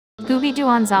Scooby-Doo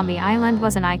on Zombie Island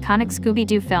was an iconic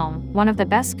Scooby-Doo film, one of the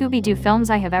best Scooby-Doo films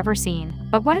I have ever seen.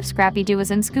 But what if Scrappy-Doo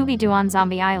was in Scooby-Doo on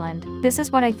Zombie Island? This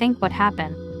is what I think would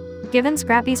happen. Given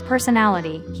Scrappy's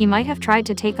personality, he might have tried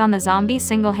to take on the zombies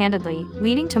single-handedly,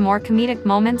 leading to more comedic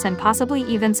moments and possibly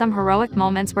even some heroic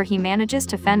moments where he manages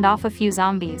to fend off a few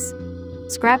zombies.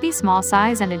 Scrappy's small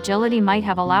size and agility might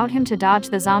have allowed him to dodge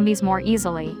the zombies more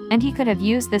easily, and he could have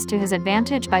used this to his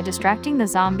advantage by distracting the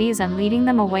zombies and leading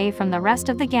them away from the rest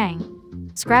of the gang.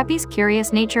 Scrappy's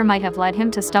curious nature might have led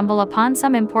him to stumble upon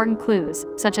some important clues,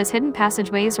 such as hidden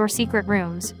passageways or secret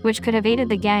rooms, which could have aided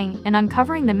the gang in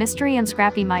uncovering the mystery, and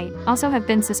Scrappy might also have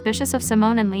been suspicious of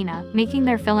Simone and Lena, making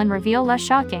their fill-in reveal less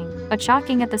shocking, but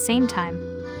shocking at the same time.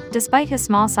 Despite his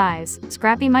small size,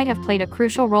 Scrappy might have played a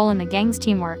crucial role in the gang's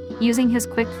teamwork, using his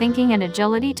quick thinking and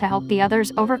agility to help the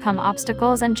others overcome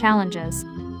obstacles and challenges.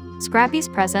 Scrappy's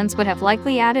presence would have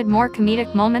likely added more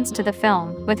comedic moments to the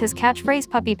film, with his catchphrase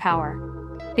 "puppy power"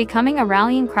 becoming a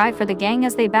rallying cry for the gang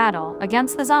as they battle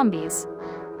against the zombies.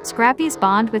 Scrappy's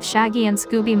bond with Shaggy and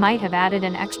Scooby might have added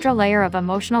an extra layer of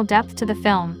emotional depth to the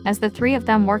film, as the three of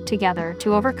them work together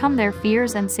to overcome their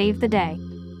fears and save the day.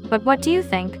 But what do you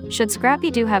think? Should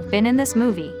Scrappy-Doo have been in this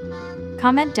movie?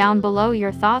 Comment down below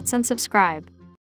your thoughts and subscribe.